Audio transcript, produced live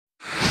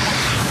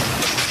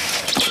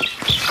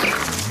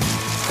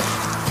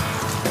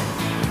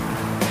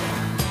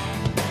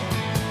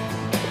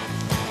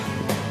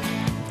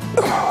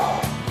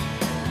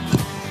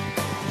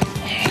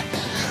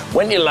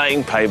When you're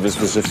laying pavers,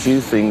 there's a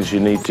few things you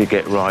need to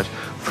get right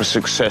for a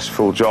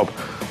successful job.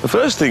 The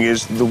first thing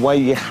is the way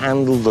you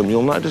handle them.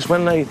 You'll notice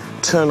when they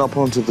turn up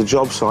onto the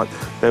job site,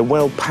 they're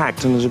well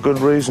packed, and there's a good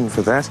reason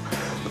for that,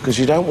 because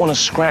you don't want to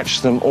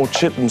scratch them or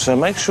chip them, so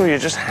make sure you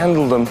just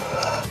handle them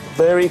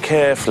very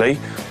carefully.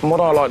 And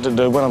what I like to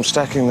do when I'm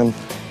stacking them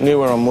near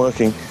where I'm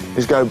working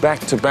is go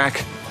back to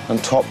back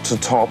and top to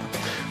top.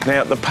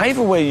 Now, the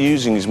paver we're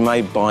using is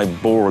made by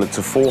Boral. It's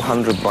a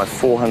 400 by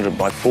 400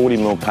 by 40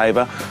 mil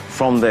paver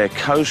from their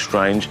Coast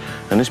range,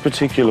 and this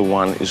particular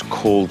one is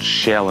called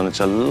Shell, and it's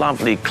a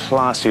lovely,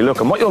 classy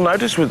look. And what you'll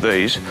notice with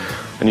these,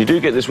 and you do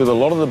get this with a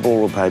lot of the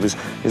Boral pavers,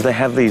 is they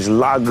have these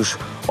lugs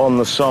on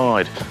the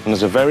side, and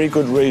there's a very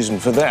good reason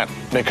for that,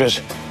 because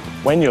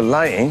when you're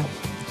laying,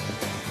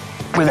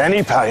 with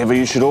any paver,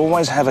 you should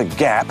always have a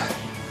gap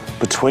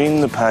between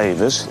the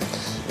pavers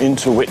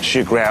into which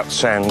your grout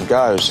sand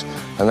goes,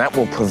 and that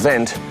will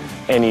prevent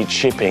any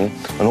chipping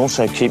and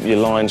also keep your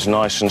lines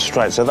nice and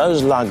straight. So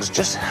those lugs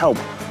just help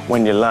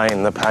when you're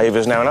laying the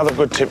pavers. Now, another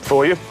good tip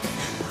for you,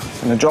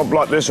 in a job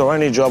like this or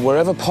any job,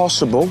 wherever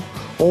possible,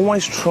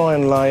 always try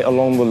and lay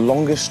along the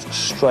longest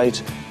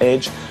straight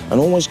edge, and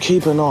always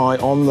keep an eye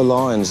on the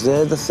lines.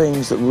 They're the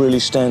things that really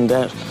stand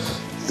out.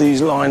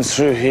 These lines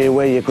through here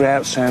where your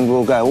grout sand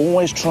will go.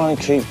 Always try and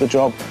keep the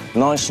job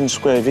nice and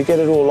square. If you get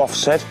it all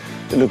offset,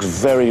 it looks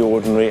very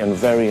ordinary and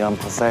very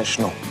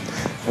unprofessional.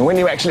 And when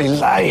you actually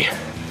lay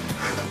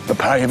the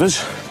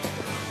pavers,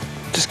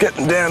 just get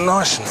them down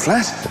nice and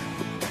flat,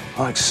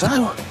 like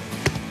so,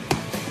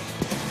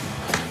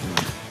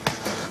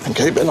 and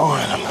keep an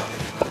eye on them.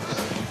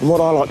 And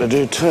what I like to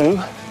do too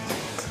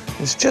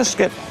is just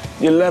get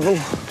your level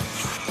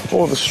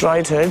or the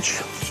straight edge,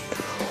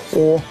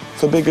 or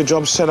for bigger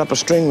jobs, set up a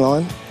string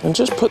line and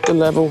just put the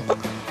level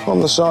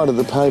on the side of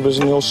the pavers,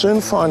 and you'll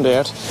soon find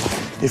out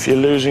if you're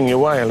losing your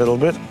way a little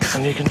bit,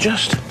 and you can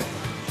just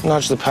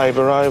nudge the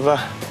paver over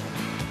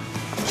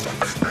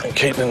and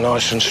keep it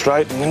nice and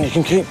straight, and then you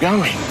can keep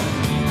going.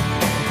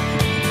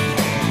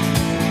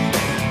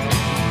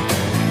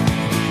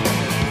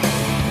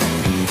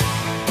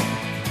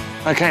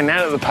 Okay,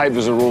 now that the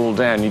pavers are all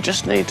down, you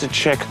just need to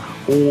check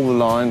all the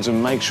lines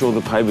and make sure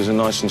the pavers are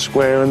nice and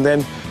square, and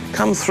then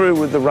come through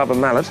with the rubber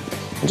mallet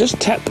and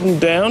just tap them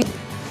down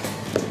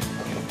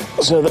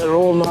so they're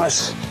all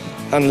nice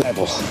and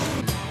level.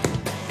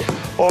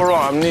 All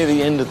right, I'm near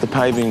the end of the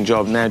paving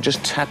job now,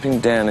 just tapping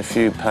down a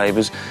few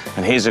pavers,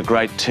 and here's a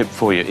great tip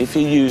for you. If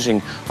you're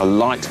using a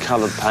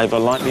light-coloured paver,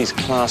 like these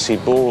classy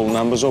Boral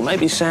numbers, or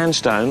maybe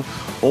sandstone,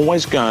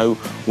 always go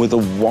with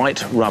a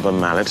white rubber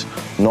mallet,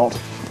 not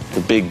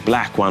the big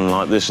black one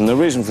like this. And the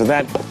reason for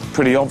that,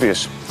 pretty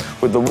obvious.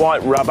 With the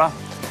white rubber,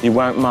 you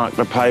won't mark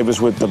the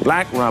pavers. With the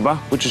black rubber,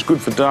 which is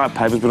good for dark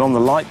pavers, but on the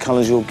light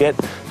colours, you'll get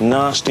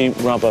nasty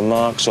rubber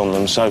marks on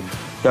them. So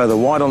go the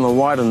white on the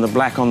white and the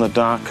black on the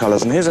dark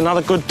colours. And here's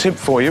another good tip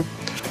for you.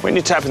 When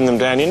you're tapping them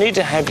down, you need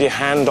to have your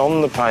hand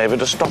on the paver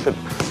to stop it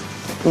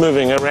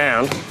moving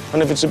around.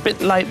 And if it's a bit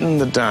late in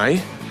the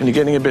day and you're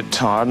getting a bit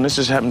tired, and this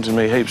has happened to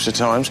me heaps of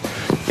times,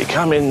 you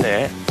come in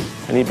there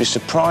and you'd be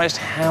surprised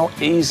how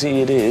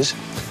easy it is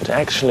to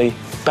actually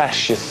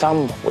bash your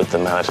thumb with the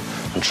mallet.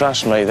 And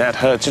trust me, that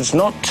hurts. It's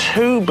not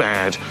too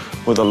bad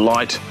with a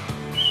light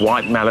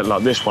white mallet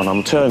like this one.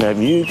 I'm telling you, if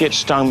you get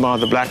stung by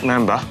the black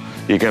mamba,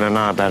 you're going to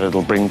know about it.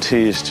 It'll bring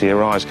tears to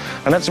your eyes.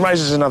 And that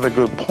raises another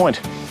good point.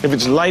 If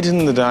it's late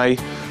in the day,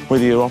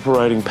 whether you're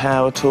operating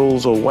power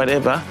tools or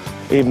whatever,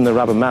 even the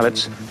rubber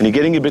mallets, and you're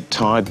getting a bit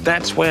tired,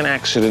 that's when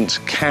accidents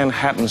can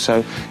happen.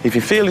 So if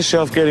you feel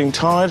yourself getting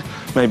tired,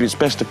 maybe it's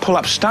best to pull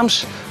up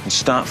stumps and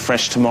start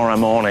fresh tomorrow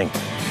morning.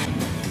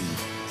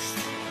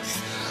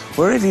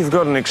 Wherever you've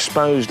got an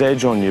exposed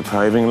edge on your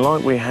paving,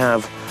 like we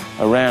have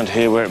around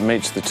here where it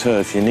meets the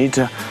turf, you need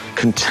to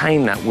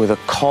contain that with a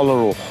collar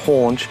or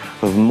haunch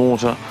of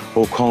mortar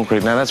or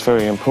concrete. Now, that's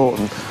very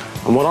important.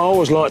 And what I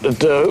always like to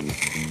do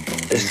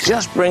is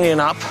just bring it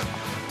up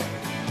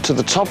to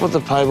the top of the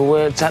paver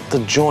where it's at the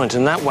joint,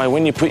 and that way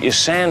when you put your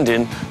sand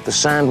in, the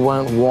sand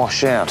won't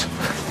wash out.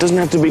 It doesn't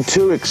have to be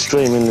too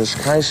extreme in this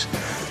case,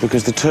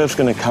 because the turf's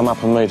going to come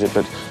up and meet it,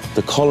 but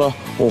the collar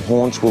or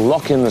haunch will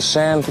lock in the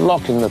sand,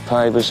 lock in the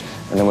pavers,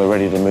 and then we're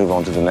ready to move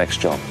on to the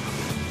next job.